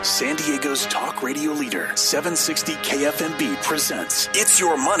San Diego's talk radio leader, 760 KFMB presents It's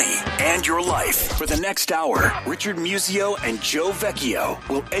Your Money and Your Life. For the next hour, Richard Musio and Joe Vecchio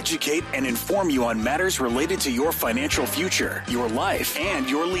will educate and inform you on matters related to your financial future, your life, and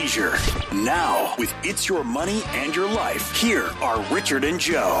your leisure. Now, with It's Your Money and Your Life, here are Richard and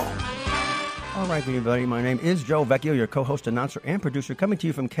Joe. All right, everybody. My name is Joe Vecchio, your co-host, announcer, and producer, coming to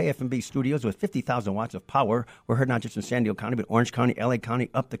you from KFMB Studios with 50,000 watts of power. We're heard not just in San Diego County, but Orange County, LA County,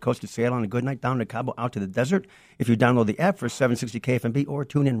 up the coast to Seattle on a good night, down to Cabo, out to the desert. If you download the app for 760 KFMB or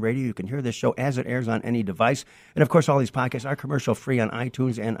TuneIn Radio, you can hear this show as it airs on any device. And, of course, all these podcasts are commercial-free on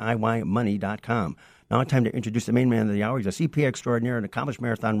iTunes and IYMoney.com. Now, time to introduce the main man of the hour. He's a CPA extraordinaire, an accomplished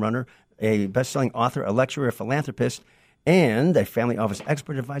marathon runner, a best-selling author, a lecturer, a philanthropist, and a family office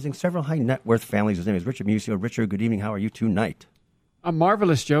expert advising several high-net-worth families. His name is Richard Musio. Richard, good evening. How are you tonight? I'm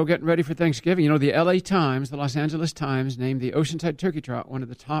marvelous, Joe. Getting ready for Thanksgiving. You know, the L.A. Times, the Los Angeles Times, named the Oceanside Turkey Trot one of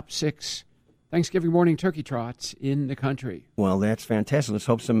the top 6 Thanksgiving morning turkey trots in the country. Well, that's fantastic. Let's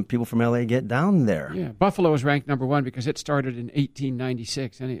hope some people from L.A. get down there. Yeah, Buffalo is ranked number 1 because it started in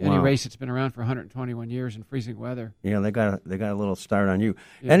 1896. Any race that's been around for 121 years in freezing weather. Yeah, they got a little start on you.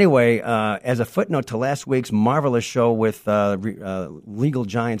 Yeah. Anyway, as a footnote to last week's marvelous show with legal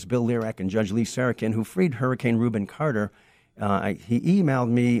giants Bill Lirac and Judge Lee Sarakin, who freed Hurricane Reuben Carter, he emailed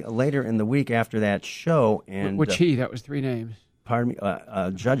me later in the week after that show. And that was 3 names. Pardon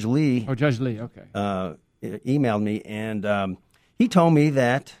me, Judge Lee. Oh, Judge Lee, okay. Emailed me, and he told me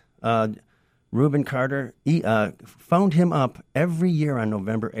that Reuben Carter phoned him up every year on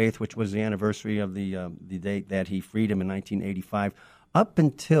November 8th, which was the anniversary of the date that he freed him in 1985, up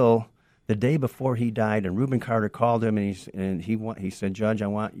until the day before he died. And Reuben Carter called him, and he said, "Judge, I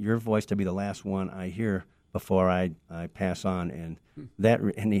want your voice to be the last one I hear before I pass on." And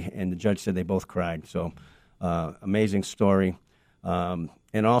the judge said they both cried. So amazing story.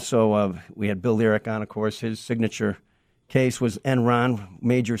 And also, we had Bill Lirac on, of course. His signature case was Enron,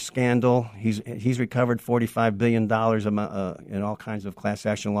 major scandal. He's recovered $45 billion in all kinds of class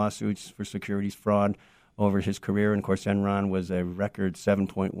action lawsuits for securities fraud over his career. And, of course, Enron was a record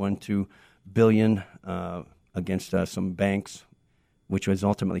 $7.12 billion against some banks, which was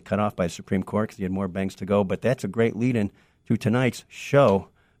ultimately cut off by the Supreme Court because he had more banks to go. But that's a great lead-in to tonight's show.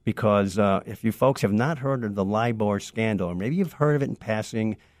 Because if you folks have not heard of the LIBOR scandal, or maybe you've heard of it in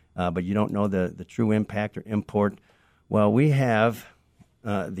passing, but you don't know the true impact or import, well, we have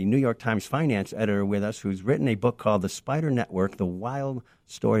the New York Times finance editor with us who's written a book called The Spider Network, The Wild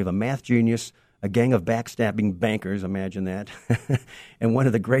Story of a Math Genius, a Gang of Backstabbing Bankers, imagine that, and one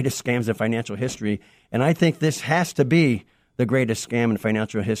of the greatest scams in financial history. And I think this has to be the greatest scam in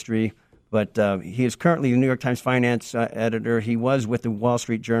financial history. But he is currently the New York Times finance editor. He was with the Wall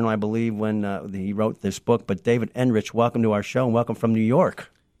Street Journal, I believe, when he wrote this book. But David Enrich, welcome to our show, and welcome from New York.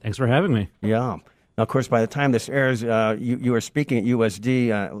 Thanks for having me. Yeah. Now, of course, by the time this airs, you are speaking at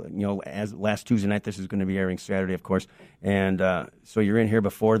USD. As last Tuesday night, this is going to be airing Saturday, of course. And so you're in here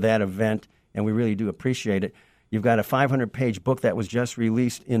before that event, and we really do appreciate it. You've got a 500-page book that was just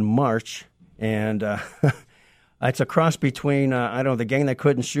released in March, and it's a cross between, The Gang That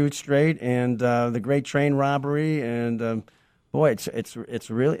Couldn't Shoot Straight and The Great Train Robbery. And, boy,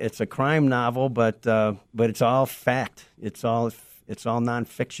 it's a crime novel, but it's all fact. It's all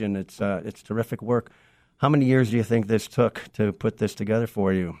nonfiction. It's terrific work. How many years do you think this took to put this together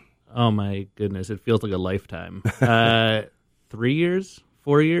for you? Oh, my goodness. It feels like a lifetime. 3 years,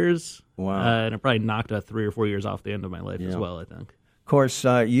 4 years. Wow. And it probably knocked 3 or 4 years off the end of my life as well, I think. Of course,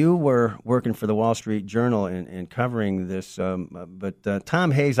 you were working for the Wall Street Journal and covering this, but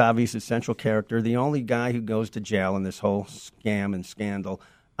Tom Hayes, obviously, a central character, the only guy who goes to jail in this whole scam and scandal.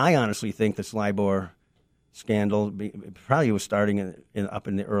 I honestly think this LIBOR scandal probably was starting up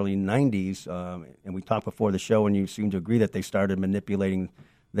in the early 90s, and we talked before the show, and you seem to agree that they started manipulating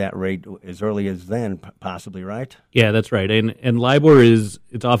that rate as early as then, possibly, right? Yeah, that's right. And LIBOR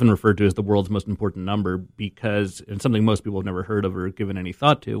it's often referred to as the world's most important number because it's something most people have never heard of or given any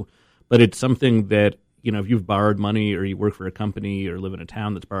thought to, but it's something that, if you've borrowed money or you work for a company or live in a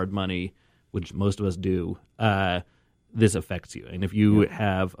town that's borrowed money, which most of us do, this affects you. And if you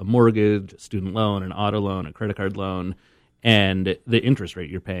have a mortgage, a student loan, an auto loan, a credit card loan, and the interest rate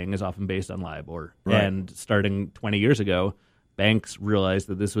you're paying is often based on LIBOR. Right. And starting 20 years ago, banks realized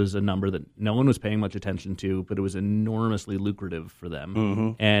that this was a number that no one was paying much attention to, but it was enormously lucrative for them.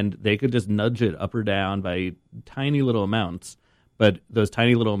 Mm-hmm. And they could just nudge it up or down by tiny little amounts, but those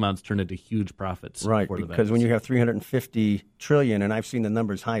tiny little amounts turn into huge profits for the banks. Right, because when you have $350 trillion, and I've seen the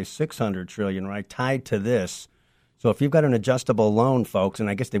numbers high as $600 trillion, right, tied to this, So if you've got an adjustable loan, folks, and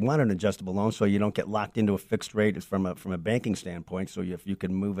I guess they want an adjustable loan so you don't get locked into a fixed rate from a banking standpoint. So if you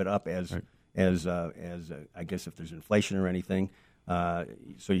can move it up as I guess if there's inflation or anything,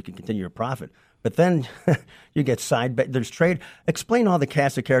 so you can continue your profit. But then you get there's trade. Explain all the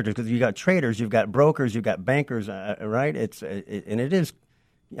cast of characters, because you got traders, you've got brokers, you've got bankers, right? And it is.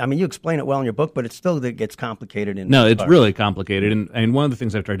 I mean, you explain it well in your book, but it still gets complicated. It's really complicated. And one of the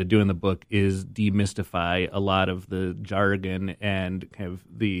things I've tried to do in the book is demystify a lot of the jargon and kind of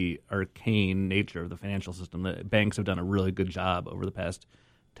the arcane nature of the financial system. The banks have done a really good job over the past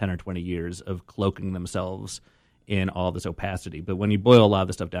 10 or 20 years of cloaking themselves in all this opacity. But when you boil a lot of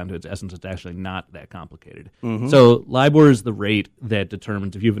the stuff down to its essence, it's actually not that complicated. Mm-hmm. So LIBOR is the rate that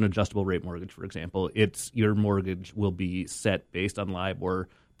determines, if you have an adjustable rate mortgage, for example, your mortgage will be set based on LIBOR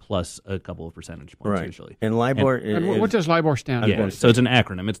plus a couple of percentage points usually. And LIBOR and what does LIBOR stand for? Yeah, so it's an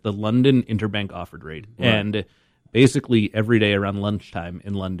acronym. It's the London Interbank Offered Rate. Right. And basically every day around lunchtime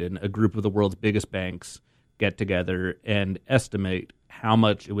in London, a group of the world's biggest banks get together and estimate how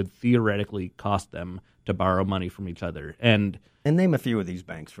much it would theoretically cost them to borrow money from each other. And name a few of these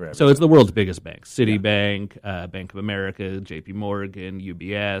banks for everyone. So it's the world's biggest banks: Citibank, Bank of America, J.P. Morgan,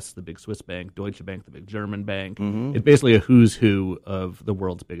 UBS, the big Swiss bank, Deutsche Bank, the big German bank. Mm-hmm. It's basically a who's who of the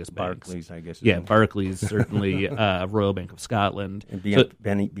world's biggest banks. Barclays, I guess. Yeah, Barclays, certainly, Royal Bank of Scotland. And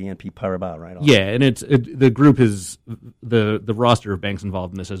BNP Paribas, right? Yeah, and the group is, the roster of banks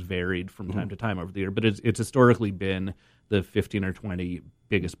involved in this has varied from time to time over the year, but it's historically been the 15 or 20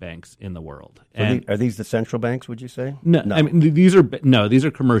 biggest banks in the world. So are these the central banks, would you say? No. I mean, these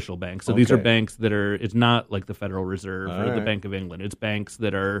are commercial banks. So these are banks that it's not like the Federal Reserve or the Bank of England. It's banks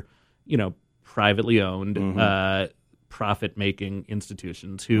that are, privately owned, profit-making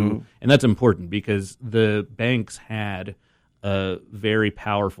institutions who, and that's important because the banks had a very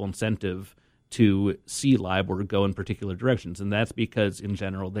powerful incentive to see LIBOR go in particular directions. And that's because, in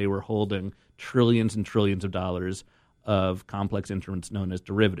general, they were holding trillions and trillions of dollars of complex instruments known as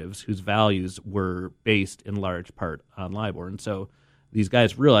derivatives, whose values were based in large part on LIBOR. And so these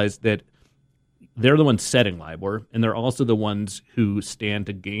guys realized that they're the ones setting LIBOR, and they're also the ones who stand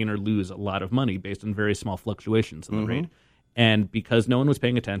to gain or lose a lot of money based on very small fluctuations in the rate. And because no one was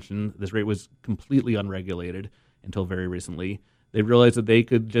paying attention, this rate was completely unregulated until very recently. They realized that they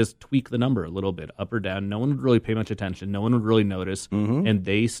could just tweak the number a little bit up or down. No one would really pay much attention. No one would really notice. And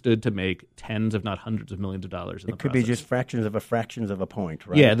they stood to make tens, if not hundreds of millions of dollars in the process. It could be just fractions of a point,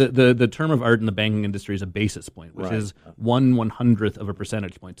 right? Yeah, the term of art in the banking industry is a basis point, which is 1/100th of a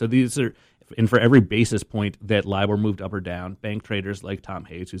percentage point. So these are, and for every basis point that LIBOR moved up or down, bank traders like Tom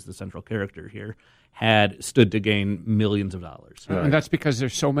Hayes, who's the central character here, had stood to gain millions of dollars. Right. And that's because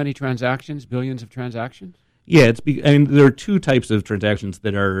there's so many transactions, billions of transactions? Yeah, there are two types of transactions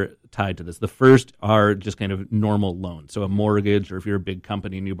that are tied to this. The first are just kind of normal loans. So a mortgage, or if you're a big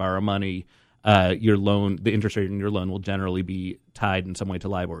company and you borrow money, your loan, the interest rate in your loan will generally be tied in some way to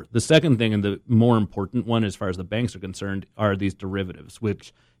LIBOR. The second thing, and the more important one as far as the banks are concerned, are these derivatives,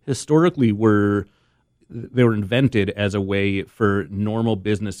 which historically were invented as a way for normal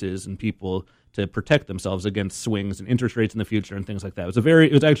businesses and people to protect themselves against swings in interest rates in the future and things like that.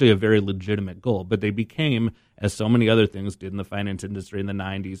 It was actually a very legitimate goal, but they became, as so many other things did in the finance industry in the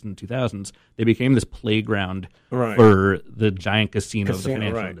 90s and 2000s, they became this playground for the giant casino of the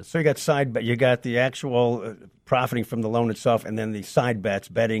financial industry. So you got the actual profiting from the loan itself, and then the side bets,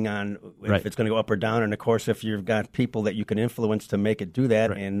 betting on if it's going to go up or down. And of course, if you've got people that you can influence to make it do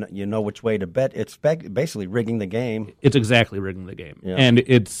that, and you know which way to bet, it's basically rigging the game. It's exactly rigging the game, and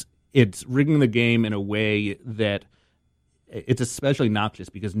it's rigging the game in a way that it's especially noxious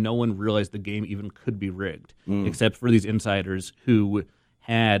because no one realized the game even could be rigged, except for these insiders who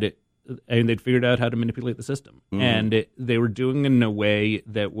they'd figured out how to manipulate the system. And they were doing it in a way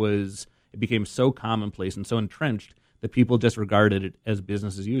that it became so commonplace and so entrenched that people just regarded it as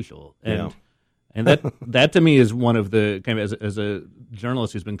business as usual. And that to me is one of the, kind of as a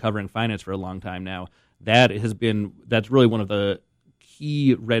journalist who's been covering finance for a long time now, that's really one of the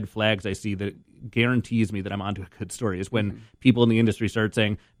key red flags I see that guarantees me that I'm onto a good story is when people in the industry start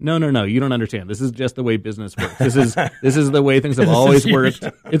saying, no, you don't understand. This is just the way business works. This is the way things have always worked.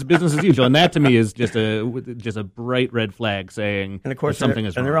 It's business as usual. And that to me is just a bright red flag saying, and of course, something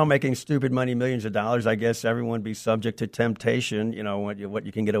is wrong. And they're all making stupid money, millions of dollars. I guess everyone be subject to temptation, what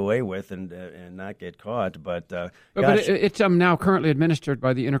you can get away with and not get caught. But it's now currently administered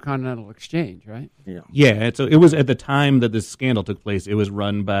by the Intercontinental Exchange, right? Yeah. So it was at the time that this scandal took place, it was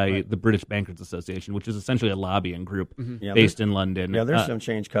run by the British Bankers Association, which is essentially a lobbying group Yeah, based in London. Yeah, there's some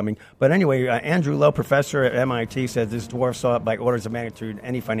change coming. But anyway, Andrew Lowe, professor at MIT, says this dwarfs out by orders of magnitude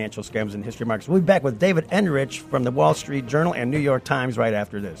any financial scams in history markets. We'll be back with David Enrich from the Wall Street Journal and New York Times right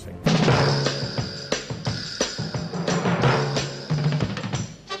after this.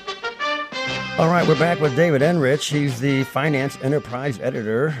 All right, we're back with David Enrich. He's the finance enterprise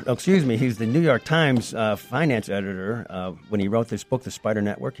editor. He's the New York Times finance editor. When he wrote this book, The Spider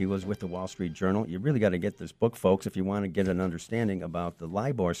Network, he was with the Wall Street Journal. You really got to get this book, folks, if you want to get an understanding about the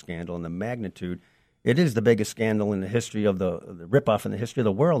LIBOR scandal and the magnitude. It is the biggest scandal in the history of the ripoff in the history of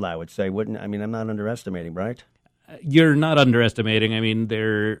the world, I would say. I'm not underestimating, right? You're not underestimating. I mean,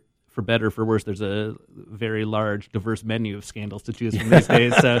 for better or for worse, there's a very large, diverse menu of scandals to choose from these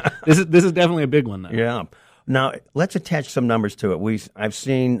days. So this is definitely a big one, though. Yeah. Now, let's attach some numbers to it. I've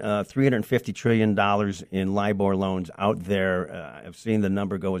seen $350 trillion in LIBOR loans out there. I've seen the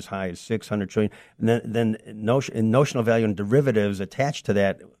number go as high as $600 trillion. And then notional value and derivatives attached to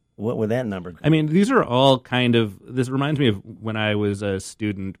that, what would that number be? I mean, these are all this reminds me of when I was a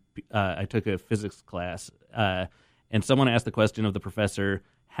student. I took a physics class, and someone asked the question of the professor,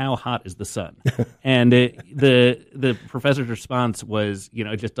 how hot is the sun? And the professor's response was,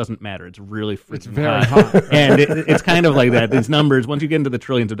 it just doesn't matter. It's really freaking hot. And it's kind of like that. These numbers, once you get into the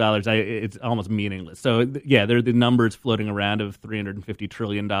trillions of dollars, it's almost meaningless. So, yeah, there are the numbers floating around of $350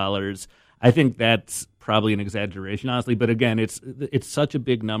 trillion. I think that's probably an exaggeration, honestly. But again, it's such a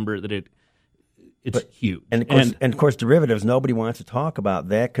big number that it's huge. And of course, derivatives, nobody wants to talk about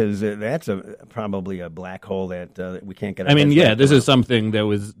that because that's probably a black hole that we can't get our heads wrapped this around. is something that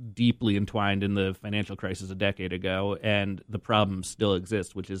was deeply entwined in the financial crisis a decade ago, and the problem still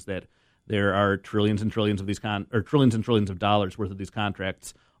exists, which is that there are trillions and trillions of these trillions and trillions of dollars worth of these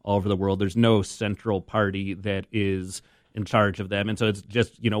contracts all over the world. There's no central party that is in charge of them. And so it's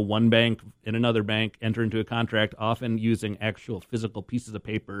just, one bank and another bank enter into a contract, often using actual physical pieces of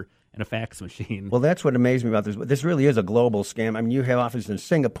paper and a fax machine. Well, that's what amazed me about this. This really is a global scam. I mean, you have offices in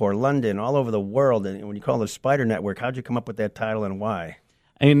Singapore, London, all over the world. And when you call it the Spider Network, how'd you come up with that title and why?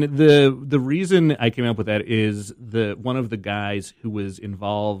 And the reason I came up with that is one of the guys who was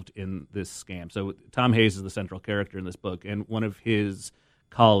involved in this scam. So Tom Hayes is the central character in this book, and one of his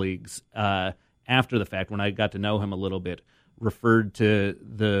colleagues, after the fact, when I got to know him a little bit, referred to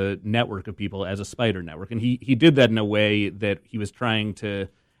the network of people as a spider network. And he did that in a way that he was trying to,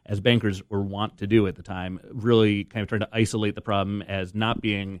 as bankers were wont to do at the time, really kind of trying to isolate the problem as not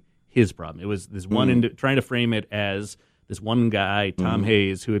being his problem. It was this trying to frame it as this one guy, Tom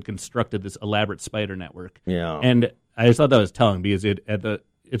Hayes, who had constructed this elaborate spider network. Yeah. And I just thought that was telling because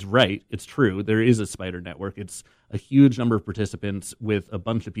it's right. It's true. There is a spider network. It's a huge number of participants with a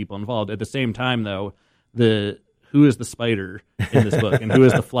bunch of people involved. At the same time, though, who is the spider in this book, and who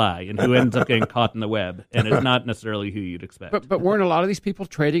is the fly, and who ends up getting caught in the web, and it's not necessarily who you'd expect. But weren't a lot of these people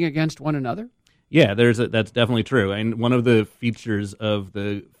trading against one another? Yeah, that's definitely true. And one of the features of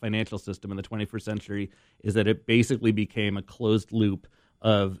the financial system in the 21st century is that it basically became a closed loop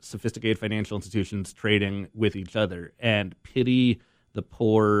of sophisticated financial institutions trading with each other. And pity the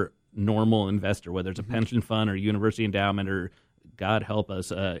poor normal investor, whether it's a pension fund or a university endowment or, God help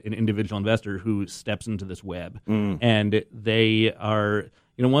us, an individual investor who steps into this web. And they are,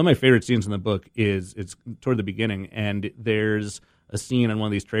 one of my favorite scenes in the book it's toward the beginning, and there's a scene on one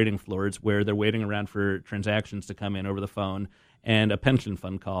of these trading floors where they're waiting around for transactions to come in over the phone, and a pension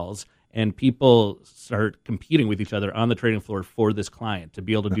fund calls, and people start competing with each other on the trading floor for this client to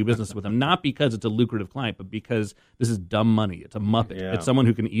be able to do business with them, not because it's a lucrative client, but because this is dumb money. It's a muppet. Yeah. It's someone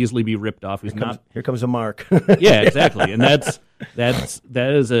who can easily be ripped off. Here comes a mark. Yeah, exactly. And that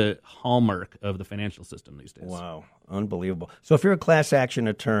is a hallmark of the financial system these days. Wow, unbelievable. So if you're a class action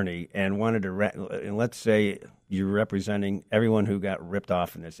attorney and wanted to, and let's say you're representing everyone who got ripped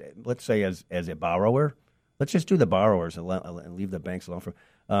off in this, let's say as a borrower, let's just do the borrowers and leave the banks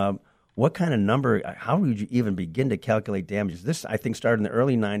alone. What kind of number, how would you even begin to calculate damages? This, I think, started in the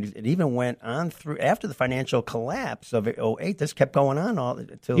early 90s. It even went on through after the financial collapse of 2008. This kept going on all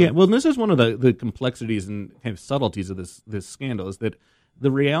until... Yeah, well, this is one of the complexities and kind of subtleties of this scandal, is that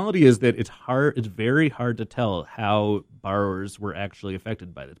the reality is that it's very hard to tell how borrowers were actually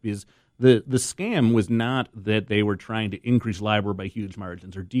affected by this, because the scam was not that they were trying to increase LIBOR by huge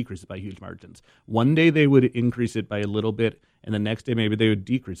margins or decrease it by huge margins. One day they would increase it by a little bit, and the next day maybe they would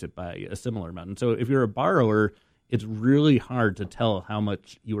decrease it by a similar amount. And so if you're a borrower, it's really hard to tell how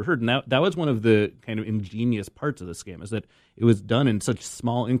much you were hurt. And that was one of the kind of ingenious parts of the scam, is that it was done in such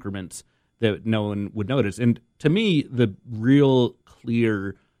small increments that no one would notice. And to me, the real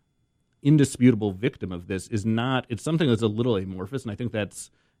clear, indisputable victim of this is not, it's something that's a little amorphous, and I think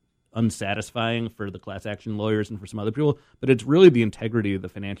that's unsatisfying for the class action lawyers and for some other people, but it's really the integrity of the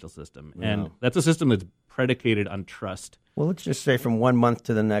financial system. Yeah. And that's a system that's predicated on trust. Well, let's just say from 1 month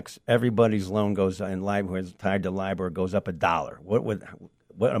to the next, everybody's loan goes in LIBOR is tied to LIBOR goes up $1.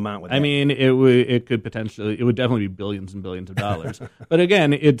 What amount would that? I mean, it would definitely be billions and billions of dollars. But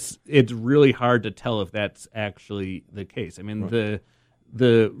again, it's really hard to tell if that's actually the case. I mean,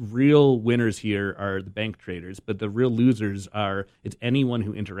 the real winners here are the bank traders, but the real losers it's anyone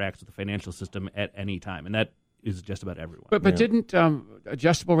who interacts with the financial system at any time, and that is just about everyone. But didn't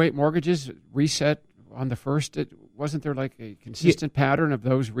adjustable rate mortgages reset on the first? Wasn't there like a consistent pattern of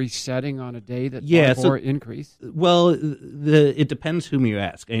those resetting on a day that LIBOR increased? Well, it depends whom you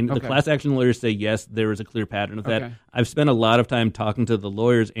ask. And the class action lawyers say yes, there is a clear pattern of that. I've spent a lot of time talking to the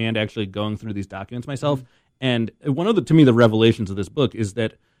lawyers and actually going through these documents myself. Mm-hmm. And one of the revelations of this book is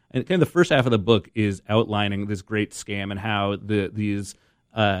that, and kind of the first half of the book is outlining this great scam and how these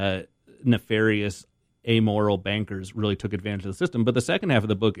nefarious, amoral bankers really took advantage of the system. But the second half of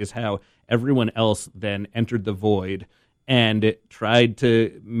the book is how everyone else then entered the void and tried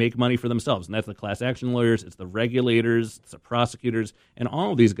to make money for themselves. And that's the class action lawyers, it's the regulators, it's the prosecutors, and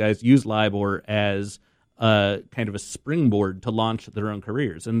all of these guys use LIBOR as kind of a springboard to launch their own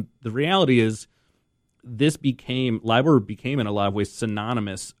careers. And the reality is, LIBOR became in a lot of ways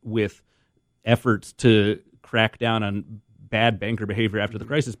synonymous with efforts to crack down on bad banker behavior after the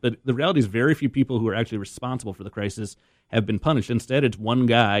crisis. But the reality is very few people who are actually responsible for the crisis have been punished. Instead, it's one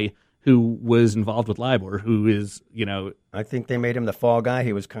guy who was involved with LIBOR who is, I think they made him the fall guy.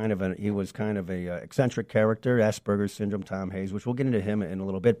 He was kind of a eccentric character, Asperger's syndrome, Tom Hayes, which we'll get into him in a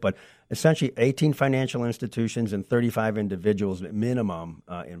little bit. But essentially, 18 financial institutions and 35 individuals at minimum,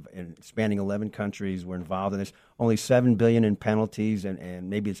 in spanning 11 countries, were involved in this. Only $7 billion in penalties, and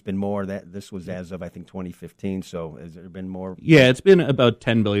maybe it's been more. That this was as of I think 2015. So has there been more? Yeah, it's been about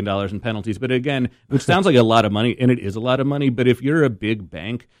 $10 billion in penalties. But again, which sounds like a lot of money, and it is a lot of money. But if you're a big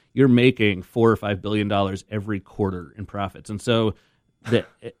bank, you're making $4 or $5 billion every quarter in profits, and so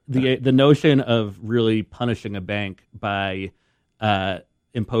the notion of really punishing a bank by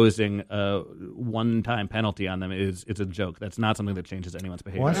imposing a one-time penalty on them it's a joke. That's not something that changes anyone's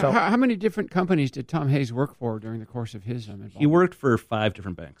behavior. Well, how many different companies did Tom Hayes work for during the course of his involvement? He worked for 5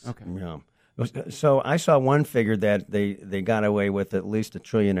 different banks. Okay. Yeah. So I saw one figure that they got away with at least $1.5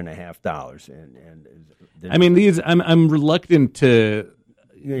 trillion, I mean, these I'm reluctant to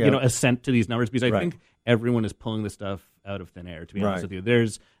assent to these numbers because I think everyone is pulling this stuff out of thin air, to be honest with you.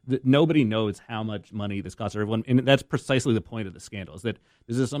 Nobody knows how much money this costs everyone, and that's precisely the point of the scandal, is that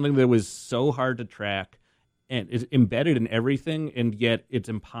this is something that was so hard to track and is embedded in everything, and yet it's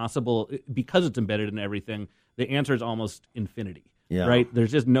impossible, because it's embedded in everything, the answer is almost infinity. Yeah. Right?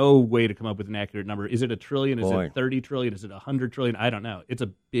 There's just no way to come up with an accurate number. Is it $1 trillion? Is it 30 trillion? Is it 100 trillion? I don't know. It's a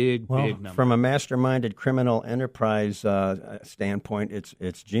big number. From a masterminded criminal enterprise standpoint,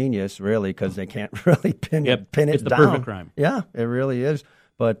 it's genius, really, because they can't really pin it down. It's the perfect crime. Yeah, it really is.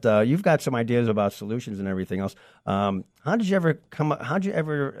 But you've got some ideas about solutions and everything else. How did you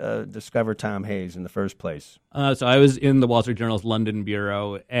ever discover Tom Hayes in the first place? So I was in the Wall Street Journal's London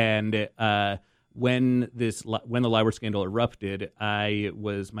bureau, and when the LIBOR scandal erupted,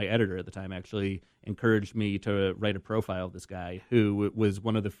 my editor at the time actually encouraged me to write a profile of this guy who was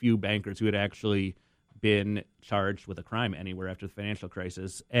one of the few bankers who had actually been charged with a crime anywhere after the financial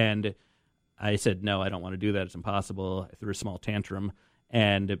crisis. And I said, no, I don't want to do that. It's impossible. I threw a small tantrum,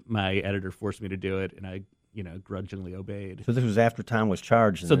 and my editor forced me to do it, and I grudgingly obeyed. So this was after Tom was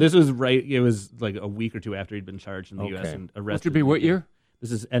charged? So this was it was like a week or two after he'd been charged in the U.S. and arrested. Which would be what year?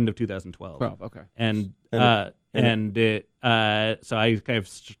 This is end of 2012. 12, okay. And so I kind of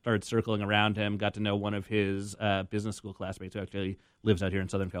started circling around him, got to know one of his business school classmates who actually lives out here in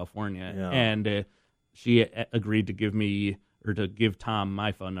Southern California. Yeah. And she agreed to give Tom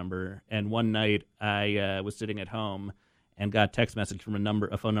my phone number. And one night I was sitting at home and got a text message from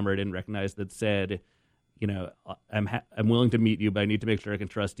a phone number I didn't recognize that said, I'm willing to meet you, but I need to make sure I can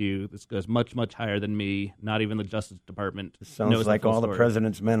trust you. This goes much, much higher than me. Not even the Justice Department sounds like all story. The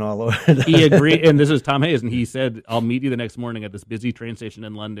president's men all over. He agreed, and this is Tom Hayes, and he said, I'll meet you the next morning at this busy train station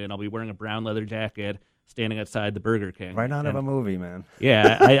in London. I'll be wearing a brown leather jacket, standing outside the Burger King. Right out of a movie, man.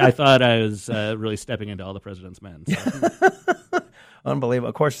 Yeah, I thought I was really stepping into all the president's men. So. Unbelievable.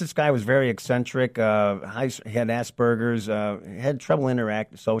 Of course, this guy was very eccentric. He had Asperger's, had trouble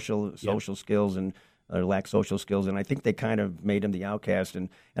interacting, social skills, and lacked social skills, and I think they kind of made him the outcast. And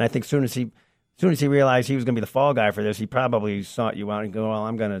I think soon as he realized he was going to be the fall guy for this, he probably sought you out and go,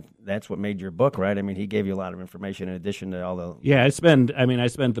 well, that's what made your book, right? I mean, he gave you a lot of information in addition to all the... Yeah, I spent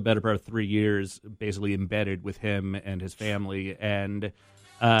the better part of 3 years basically embedded with him and his family, and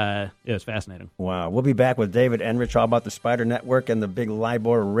It was fascinating. Wow. We'll be back with David Enrich all about the Spider Network and the big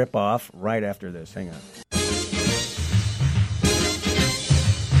LIBOR ripoff right after this. Hang on.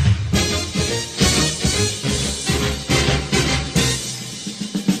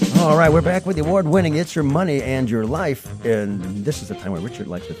 All right, we're back with the award-winning It's Your Money and Your Life, and this is the time where Richard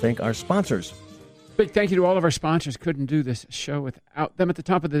likes to thank our sponsors. Big thank you to all of our sponsors. Couldn't do this show without them. At the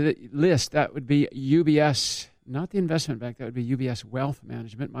top of the list, that would be UBS, not the investment bank. That would be UBS Wealth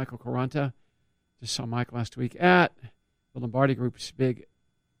Management. Michael Quaranta. Just saw Mike last week at the Lombardi Group's big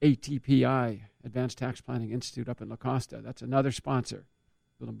ATPI, Advanced Tax Planning Institute up in La Costa. That's another sponsor.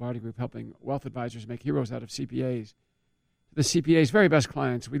 The Lombardi Group helping wealth advisors make heroes out of CPAs. The CPA's very best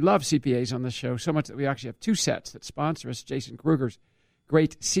clients. We love CPAs on this show so much that we actually have two sets that sponsor us. Jason Kruger's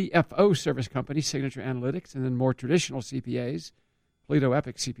great CFO service company, Signature Analytics, and then more traditional CPAs, Polito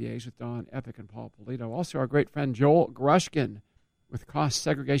Epic CPAs with Don Epic and Paul Polito. Also our great friend Joel Grushkin with Cost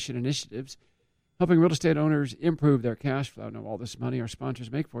Segregation Initiatives, helping real estate owners improve their cash flow. Now, all this money our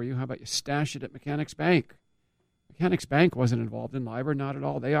sponsors make for you, how about you stash it at Mechanics Bank? Mechanics Bank wasn't involved in LIBOR, not at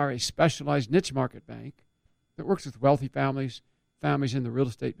all. They are a specialized niche market bank that works with wealthy families, families in the real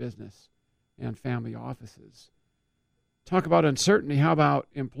estate business, and family offices. Talk about uncertainty. How about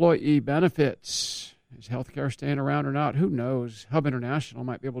employee benefits? Is healthcare staying around or not? Who knows? Hub International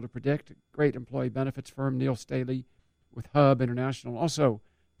might be able to predict. A great employee benefits firm, Neil Staley with Hub International. Also,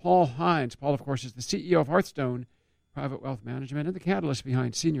 Paul Hines. Paul, of course, is the CEO of Hearthstone Private Wealth Management and the catalyst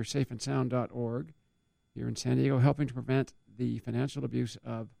behind SeniorSafeAndSound.org here in San Diego, helping to prevent the financial abuse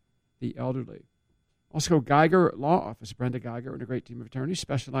of the elderly. Also, Geiger Law Office, Brenda Geiger and a great team of attorneys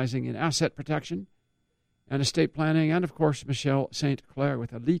specializing in asset protection and estate planning, and, of course, Michelle St. Clair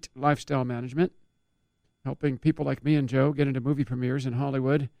with Elite Lifestyle Management, helping people like me and Joe get into movie premieres in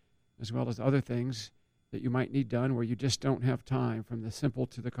Hollywood, as well as other things that you might need done where you just don't have time, from the simple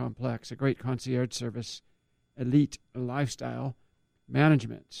to the complex. A great concierge service, Elite Lifestyle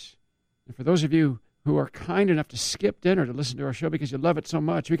Management. And for those of you who are kind enough to skip dinner to listen to our show because you love it so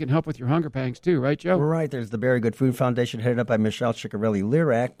much, we can help with your hunger pangs too, right, Joe? Right. There's the Very Good Food Foundation, headed up by Michelle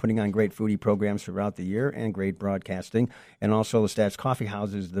Ciccarelli-Lirac, putting on great foodie programs throughout the year and great broadcasting. And also the Stats Coffee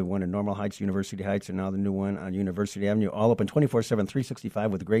Houses, the one in Normal Heights, University Heights, and now the new one on University Avenue, all open 24/7,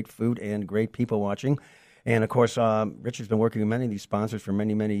 365 with great food and great people watching. And, of course, Richard's been working with many of these sponsors for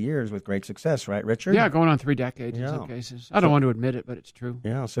many, many years with great success, right, Richard? Yeah, going on 3 decades in some cases. I don't want to admit it, but it's true.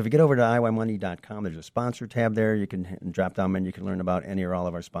 Yeah, so if you get over to IYMoney.com, there's a sponsor tab there. You can drop down menu. You can learn about any or all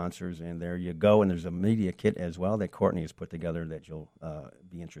of our sponsors, and there you go. And there's a media kit as well that Courtney has put together that you'll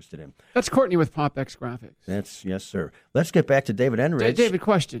be interested in. That's Courtney with PopX Graphics. Yes, sir. Let's get back to David Enrich. David,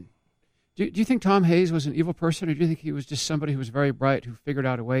 question. Do you think Tom Hayes was an evil person, or do you think he was just somebody who was very bright who figured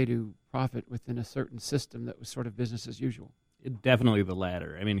out a way to profit within a certain system that was sort of business as usual? Definitely the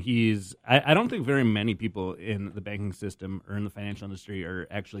latter. I mean, I don't think very many people in the banking system or in the financial industry are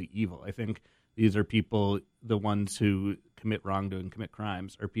actually evil. I think these are people, the ones who commit wrongdoing, commit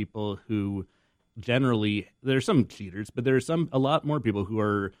crimes, are people who generally, there's some cheaters, but there's a lot more people who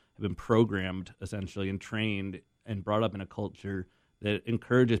have been programmed essentially and trained and brought up in a culture that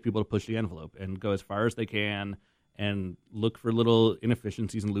encourages people to push the envelope and go as far as they can and look for little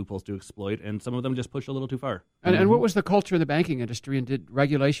inefficiencies and loopholes to exploit, and some of them just push a little too far. And what was the culture in the banking industry, and did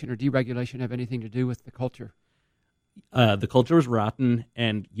regulation or deregulation have anything to do with the culture? The culture was rotten,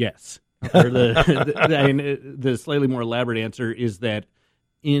 and yes. The slightly more elaborate answer is that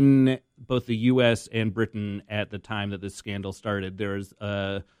in both the U.S. and Britain at the time that this scandal started, there was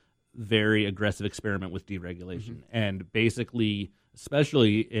a very aggressive experiment with deregulation. And basically,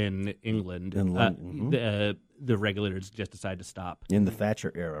 especially in England, the regulators just decided to stop. In the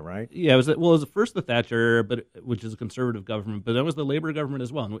Thatcher era, right? Yeah, it was first the Thatcher era, which is a conservative government, but then it was the Labour government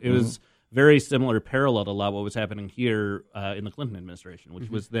as well. And it was very similar, parallel to a lot what was happening here in the Clinton administration, which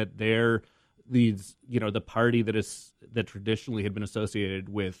was that the party that traditionally had been associated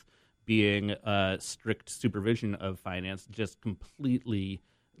with being strict supervision of finance just completely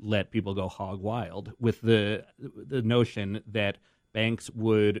let people go hog wild with the notion that banks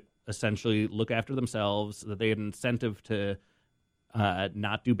would essentially look after themselves, that they had an incentive to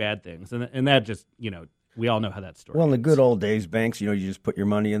not do bad things, and that just we all know how that story. Well, in the good old days, banks, you just put your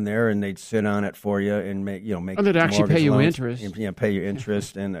money in there, and they'd sit on it for you and make. And they'd actually pay you interest. Pay you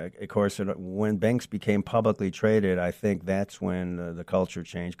interest, and of course, when banks became publicly traded, I think that's when the culture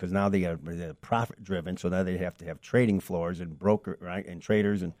changed, because now they're profit driven, so now they have to have trading floors and broker, right, and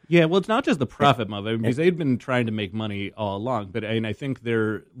traders and. Yeah, well, it's not just the profit motive, because they'd been trying to make money all along, but I think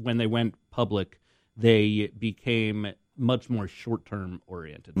when they went public, they became much more short-term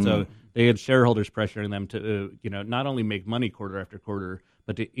oriented. So they had shareholders pressuring them to, not only make money quarter after quarter,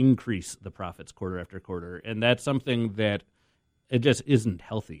 but to increase the profits quarter after quarter. And that's something that it just isn't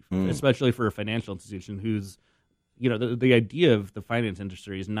healthy, especially for a financial institution who's, the idea of the finance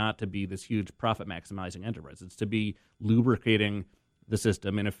industry is not to be this huge profit maximizing enterprise. It's to be lubricating the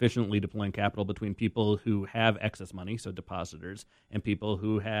system and efficiently deploying capital between people who have excess money, so depositors, and people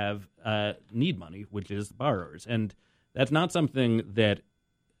who have need money, which is borrowers. And that's not something that,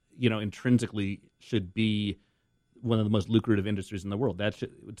 intrinsically should be one of the most lucrative industries in the world. That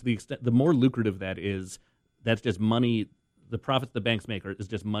should, to the extent, the more lucrative that is, that's just money. The profits the banks make is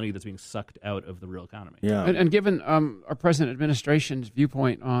just money that's being sucked out of the real economy. Yeah. And given our present administration's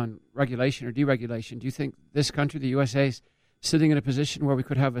viewpoint on regulation or deregulation, do you think this country, the USA, is sitting in a position where we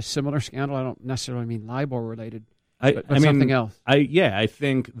could have a similar scandal? I don't necessarily mean LIBOR related, but something else. I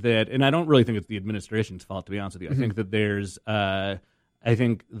think that, and I don't really think it's the administration's fault, to be honest with you. I think that there's, I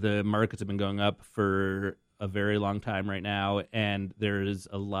think the markets have been going up for a very long time right now, and there's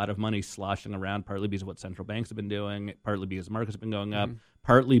a lot of money sloshing around, partly because of what central banks have been doing, partly because markets have been going up,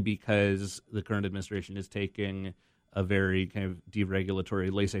 partly because the current administration is taking a very kind of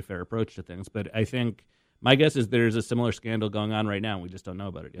deregulatory, laissez-faire approach to things. But I think my guess is there's a similar scandal going on right now, and we just don't know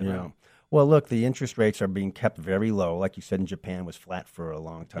about it yet. Yeah. Well, look, the interest rates are being kept very low. Like you said, in Japan was flat for a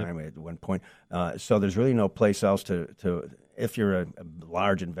long time at one point. So there's really no place else to if you're a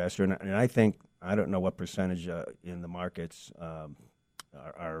large investor, and I think, I don't know what percentage in the markets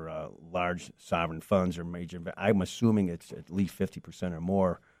are large sovereign funds or major. I'm assuming it's at least 50% or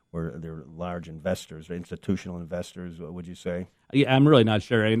more where they're large investors, or institutional investors. What would you say? Yeah, I'm really not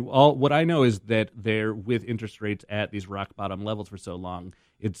sure. And what I know is that they're with interest rates at these rock bottom levels for so long,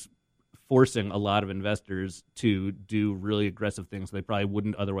 it's forcing a lot of investors to do really aggressive things they probably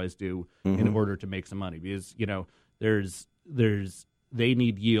wouldn't otherwise do in order to make some money, because they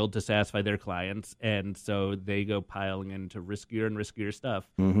need yield to satisfy their clients, and so they go piling into riskier and riskier stuff.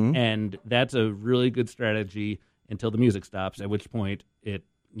 And that's a really good strategy until the music stops, at which point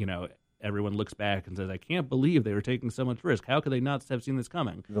everyone looks back and says, I can't believe they were taking so much risk. How could they not have seen this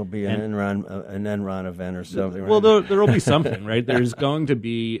coming? There'll be an Enron event or something. Well, there will be something, right? There's going to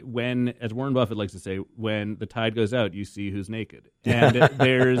be, when, as Warren Buffett likes to say, when the tide goes out, you see who's naked. And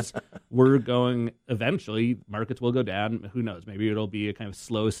eventually, markets will go down. Who knows? Maybe it'll be a kind of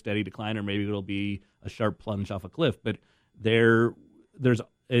slow, steady decline, or maybe it'll be a sharp plunge off a cliff. But and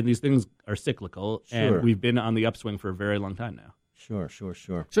these things are cyclical, and we've been on the upswing for a very long time now. Sure.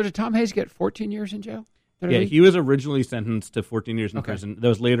 So did Tom Hayes get 14 years in jail? Yeah, he was originally sentenced to 14 years in prison. That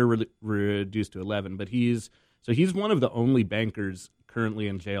was later reduced to 11. But he's one of the only bankers currently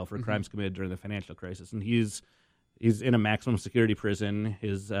in jail for crimes committed during the financial crisis, and he's in a maximum security prison.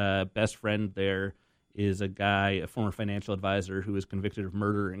 His best friend there is a former financial advisor who was convicted of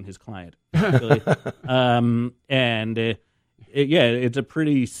murdering his client. It's a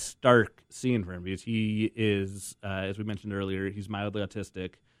pretty stark scene for him, because he is, as we mentioned earlier, he's mildly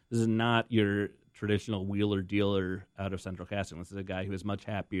autistic. This is not your traditional wheeler dealer out of Central Casting. This is a guy who is much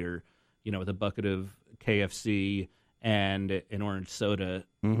happier, with a bucket of KFC and an orange soda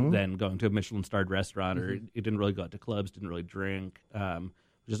than going to a Michelin-starred restaurant, or he didn't really go out to clubs, didn't really drink.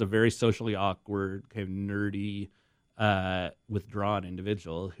 Just a very socially awkward, kind of nerdy, withdrawn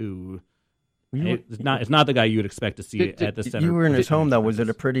individual who... It's not the guy you would expect to see at the center. You were in his home, though. Was it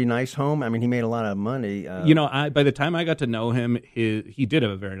a pretty nice home? I mean, he made a lot of money. By the time I got to know him, he did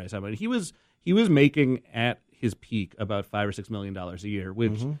have a very nice home. He was making at his peak about $5 or $6 million a year,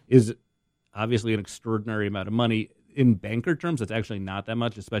 which is obviously an extraordinary amount of money. In banker terms, it's actually not that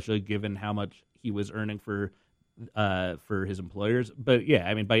much, especially given how much he was earning for his employers. But yeah,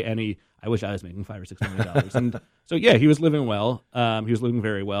 I mean, I wish I was making $5 or $6 million. And so yeah, he was living well. He was living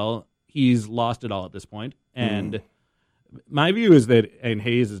very well. He's lost it all at this point. And my view is that, and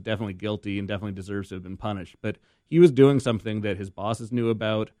Hayes is definitely guilty and definitely deserves to have been punished, but he was doing something that his bosses knew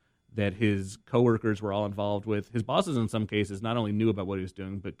about, that his coworkers were all involved with. His bosses, in some cases, not only knew about what he was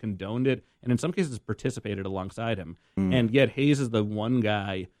doing, but condoned it, and in some cases participated alongside him. And yet Hayes is the one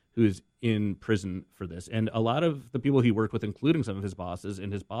guy who's in prison for this. And a lot of the people he worked with, including some of his bosses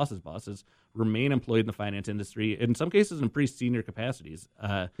and his bosses' bosses, remain employed in the finance industry, in some cases in pretty senior capacities.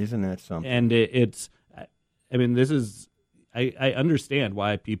 Isn't that something? And I understand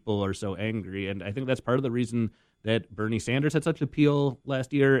why people are so angry, and I think that's part of the reason that Bernie Sanders had such appeal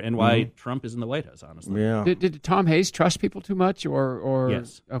last year, and why Trump is in the White House, honestly. Yeah. Did Tom Hayes trust people too much, or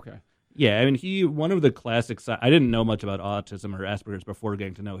Yes. Okay. Yeah, I mean, one of the classics, I didn't know much about autism or Asperger's before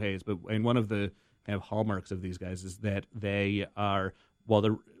getting to know Hayes, but one of the kind of hallmarks of these guys is that they are, while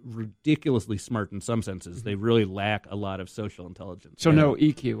they're ridiculously smart in some senses. They really lack a lot of social intelligence. So no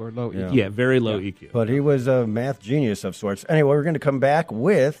EQ or low EQ. Yeah, very low EQ. But he was a math genius of sorts. Anyway, we're going to come back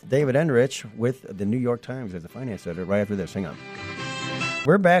with David Enrich with the New York Times as a finance editor right after this. Hang on.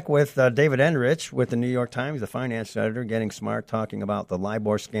 We're back with David Enrich with the New York Times, the finance editor, getting smart, talking about the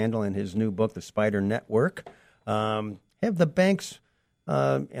LIBOR scandal in his new book, The Spider Network. Have the banks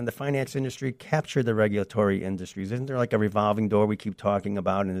and the finance industry captured the regulatory industries? Isn't there like a revolving door we keep talking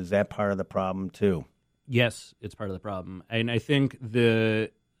about, and is that part of the problem too? Yes, it's part of the problem. And I think one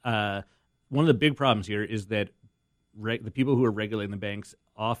of the big problems here is that the people who are regulating the banks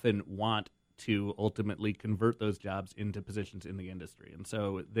often want to ultimately convert those jobs into positions in the industry. And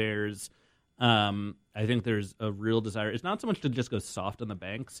so I think there's a real desire. It's not so much to just go soft on the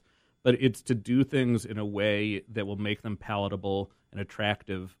banks, but it's to do things in a way that will make them palatable and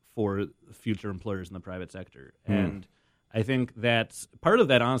attractive for future employers in the private sector. And I think that's part of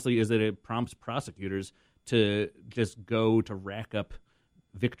that, honestly, is that it prompts prosecutors to just go to rack up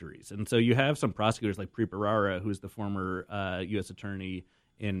victories. And so you have some prosecutors like Preet Bharara, who's the former U.S. attorney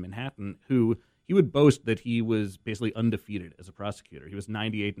in Manhattan, who he would boast that he was basically undefeated as a prosecutor. He was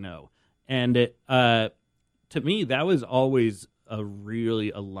 98-0. And to me, that was always a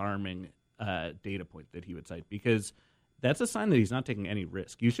really alarming data point that he would cite, because that's a sign that he's not taking any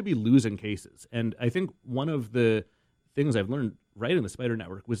risk. You should be losing cases. And I think one of the things I've learned writing the Spider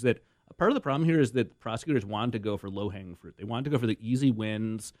Network was that a part of the problem here is that prosecutors wanted to go for low-hanging fruit. They wanted to go for the easy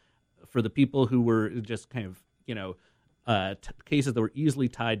wins, for the people who were just kind of, cases that were easily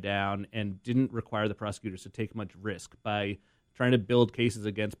tied down and didn't require the prosecutors to take much risk by trying to build cases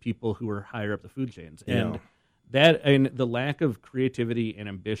against people who were higher up the food chains. And the lack of creativity and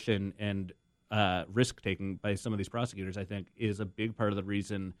ambition and risk-taking by some of these prosecutors, I think, is a big part of the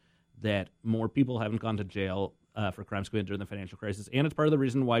reason that more people haven't gone to jail for crimes committed during the financial crisis. And it's part of the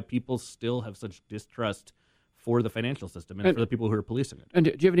reason why people still have such distrust for the financial system and for the people who are policing it. And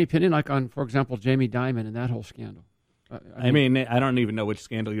do you have any opinion, like on, for example, Jamie Dimon and that whole scandal? I mean, I don't even know which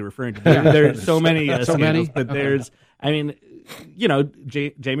scandal you're referring to. There's so many scandals, but there's, Jamie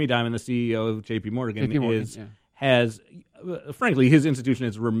Dimon, the CEO of J.P. Morgan, has, frankly, his institution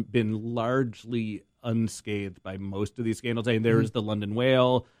has been largely unscathed by most of these scandals. I mean, there was the London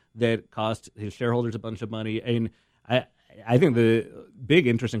Whale that cost his shareholders a bunch of money. And I think the big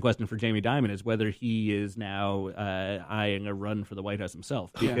interesting question for Jamie Dimon is whether he is now eyeing a run for the White House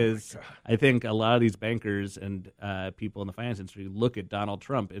himself, because I think a lot of these bankers and people in the finance industry look at Donald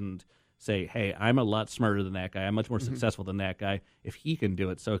Trump and say, hey, I'm a lot smarter than that guy. I'm much more successful than that guy. If he can do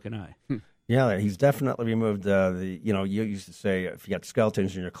it, so can I. Yeah, he's definitely removed you used to say if you got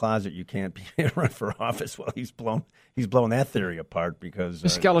skeletons in your closet, you can't run for office. Well, he's blown that theory apart, because the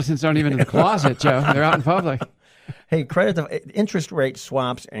skeletons aren't even in the closet, Joe. They're out in public. Hey, interest rate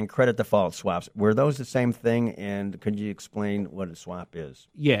swaps and credit default swaps, were those the same thing? And could you explain what a swap is?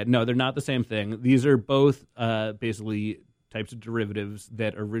 Yeah, no, they're not the same thing. These are both basically types of derivatives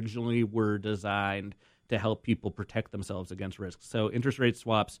that originally were designed to help people protect themselves against risks. So interest rate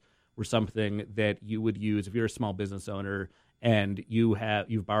swaps were something that you would use if you're a small business owner and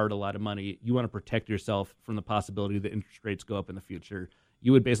you've borrowed a lot of money. You want to protect yourself from the possibility that interest rates go up in the future.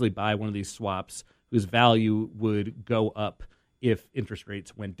 You would basically buy one of these swaps whose value would go up if interest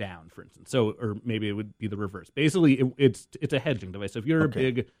rates went down, for instance. So, or maybe it would be the reverse. Basically, it's a hedging device. So if you're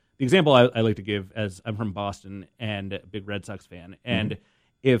the example I like to give, as I'm from Boston and a big Red Sox fan, and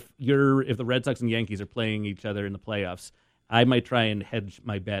if the Red Sox and Yankees are playing each other in the playoffs, I might try and hedge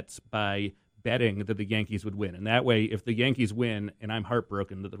my bets by betting that the Yankees would win. And that way, if the Yankees win and I'm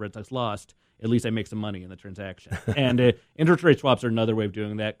heartbroken that the Red Sox lost, at least I make some money in the transaction. And interest rate swaps are another way of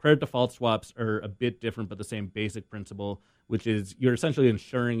doing that. Credit default swaps are a bit different, but the same basic principle, which is you're essentially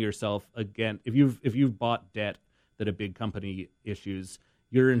insuring yourself against, if you've bought debt that a big company issues,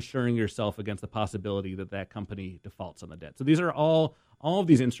 you're insuring yourself against the possibility that that company defaults on the debt. So these are all of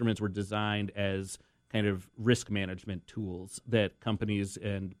these instruments were designed as kind of risk management tools that companies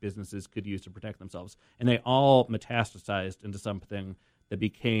and businesses could use to protect themselves. And they all metastasized into something that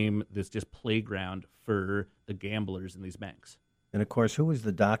became this just playground for the gamblers in these banks. And of course, who was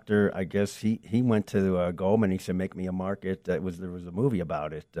the doctor? I guess he went to Goldman. He said, "Make me a market." There was a movie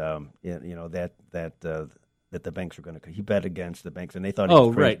about it. That the banks were going to. He bet against the banks, and they thought.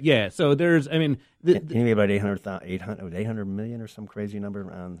 Right, yeah. So there's, he made about 800 million or some crazy number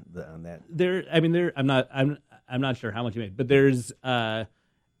on that. I'm not sure how much he made, but there's,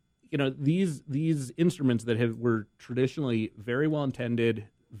 these instruments that were traditionally very well intended,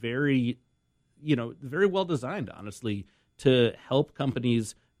 very well designed, honestly, to help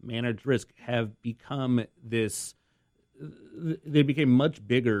companies manage risk, have become this they became much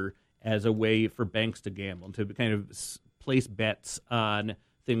bigger as a way for banks to gamble, to kind of place bets on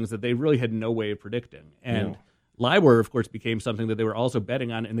things that they really had no way of predicting. And LIBOR, of course, became something that they were also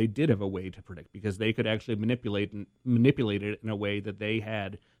betting on, and they did have a way to predict because they could actually manipulate it in a way that they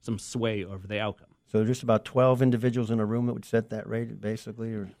had some sway over the outcome. So there's just about 12 individuals in a room that would set that rate,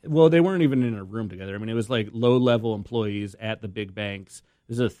 basically? Or? Well, they weren't even in a room together. I mean, it was like low-level employees at the big banks.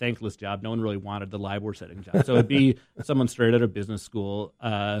 This is a thankless job. No one really wanted the LIBOR setting job. So it'd be someone straight out of business school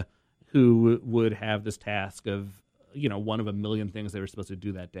who would have this task of, one of a million things they were supposed to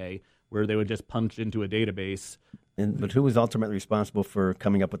do that day, where they would just punch into a database. But who was ultimately responsible for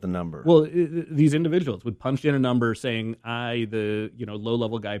coming up with the number? Well, these individuals would punch in a number saying, I, the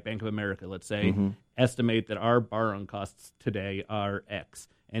low-level guy, Bank of America, let's say, estimate that our borrowing costs today are X.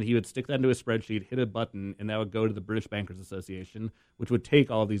 And he would stick that into a spreadsheet, hit a button, and that would go to the British Bankers Association, which would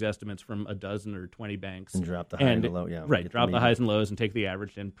take all of these estimates from a dozen or 20 banks. And drop the high and the low, yeah. Right, drop the highs and lows and take the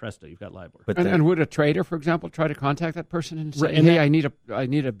average, and presto, you've got LIBOR. And would a trader, for example, try to contact that person and say, I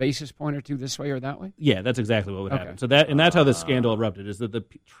need a basis point or two this way or that way? Yeah, that's exactly what would happen. So that's how the scandal erupted, is that the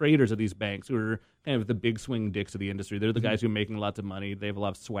traders of these banks, who are kind of the big swing dicks of the industry, they're the guys who are making lots of money, they have a lot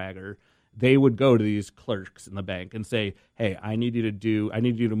of swagger. They would go to these clerks in the bank and say, hey, I need you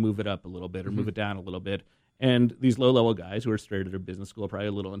to move it up a little bit or move it down a little bit. And these low-level guys who are straight out of business school are probably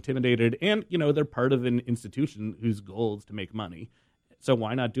a little intimidated. And, they're part of an institution whose goal is to make money. So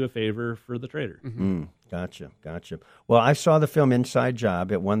why not do a favor for the trader? Gotcha. Well, I saw the film Inside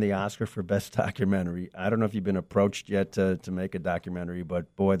Job. It won the Oscar for Best Documentary. I don't know if you've been approached yet to make a documentary,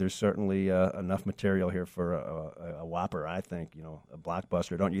 but boy, there's certainly enough material here for a whopper, I think, a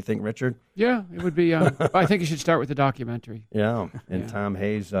blockbuster. Don't you think, Richard? Yeah, it would be. I think you should start with the documentary. Yeah, and Tom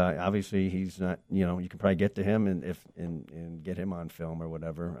Hayes, obviously he's not, you can probably get to him and get him on film or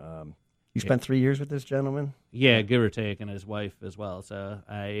whatever. You spent 3 years with this gentleman? Yeah, give or take, and his wife as well. So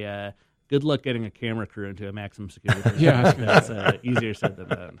good luck getting a camera crew into a maximum security. That's easier said than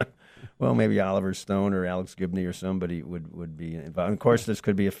done. Well, maybe Oliver Stone or Alex Gibney or somebody would be involved. And of course, this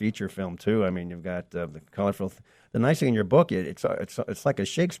could be a feature film too. I mean, you've got the colorful. The nice thing in your book, it's like a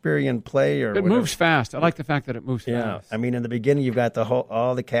Shakespearean play, or it whatever. Moves fast. I like the fact that it moves fast. I mean, in the beginning, you've got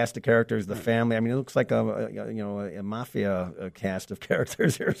all the cast of characters, the family. I mean, it looks like a mafia cast of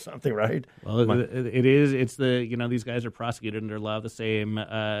characters or something, right? Well, it is. It's these guys are prosecuted under a lot of the same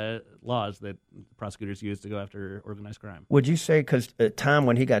laws that prosecutors use to go after organized crime. Would you say, because Tom,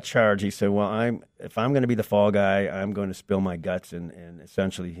 when he got charged, he said, "Well, if I'm going to be the fall guy, I'm going to spill my guts," and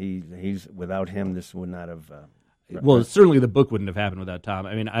essentially, he's without him, this would not have. Well, certainly the book wouldn't have happened without Tom.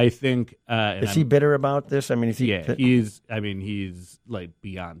 I mean, I think is he bitter about this? I mean, is he? Yeah, he's like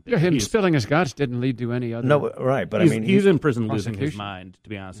beyond bitter. Yeah, him spilling his guts didn't lead to any other. No, right, but he's in prison losing his mind, to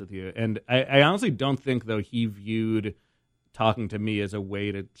be honest with you. And I honestly don't think, though, he viewed talking to me as a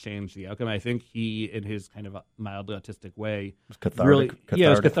way to change the outcome. I think he, in his kind of mildly autistic way, was cathartic. Yeah, it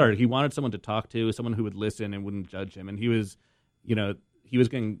was cathartic. He wanted someone to talk to, someone who would listen and wouldn't judge him. And he was, he was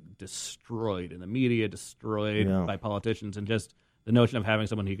getting destroyed in the media, destroyed by politicians, and just the notion of having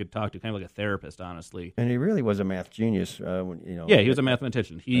someone he could talk to, kind of like a therapist, honestly. And he really was a math genius. Yeah, he was a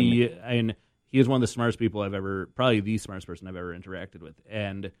mathematician. He is one of the smartest people probably the smartest person I've ever interacted with,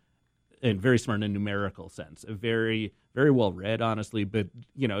 and very smart in a numerical sense. Very, very well read, honestly. But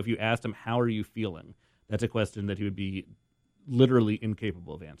if you asked him, "How are you feeling?" that's a question that he would be literally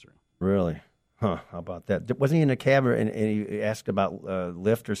incapable of answering. Really. Huh, how about that? Wasn't he in a cab and he asked about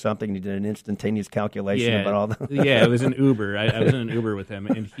Lyft or something? He did an instantaneous calculation about all that. Yeah, it was an Uber. I was in an Uber with him,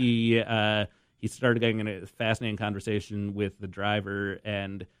 and he started getting in a fascinating conversation with the driver,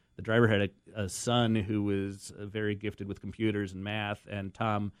 and the driver had a son who was very gifted with computers and math, and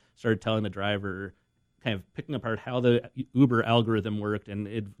Tom started telling the driver, kind of picking apart how the Uber algorithm worked,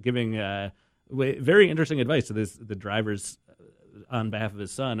 and giving very interesting advice to the drivers on behalf of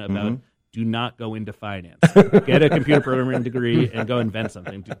his son about do not go into finance. Get a computer programming degree and go invent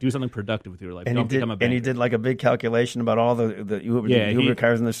something. Do something productive with your life. Don't become a banker. And he did like a big calculation about all the Uber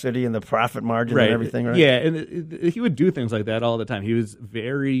cars in the city and the profit margin and everything, right? Yeah, and he would do things like that all the time. He was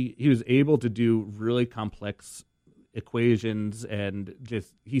able to do really complex equations, and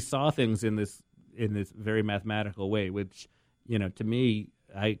just he saw things in this very mathematical way, which, to me,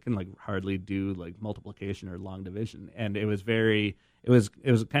 I can hardly do multiplication or long division, and it was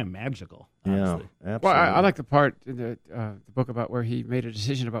kind of magical, honestly. Yeah, absolutely. Well, I like the part in the book about where he made a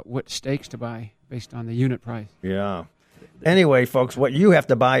decision about what steaks to buy based on the unit price. Yeah. Anyway, folks, what you have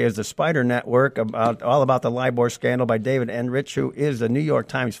to buy is the Spider Network, all about the LIBOR scandal by David Enrich, who is the New York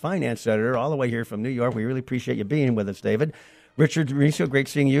Times finance editor, all the way here from New York. We really appreciate you being with us, David. Richard Mauricio, great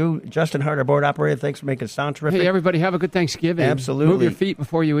seeing you. Justin Hart, our board operator, thanks for making it sound terrific. Hey, everybody, have a good Thanksgiving. Absolutely. Move your feet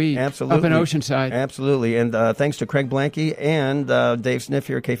before you eat. Absolutely. Up in Oceanside. Absolutely. And thanks to Craig Blanke and Dave Sniff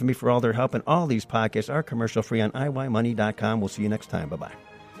here at KFMB for all their help. And all these podcasts are commercial-free on iYmoney.com. We'll see you next time. Bye-bye.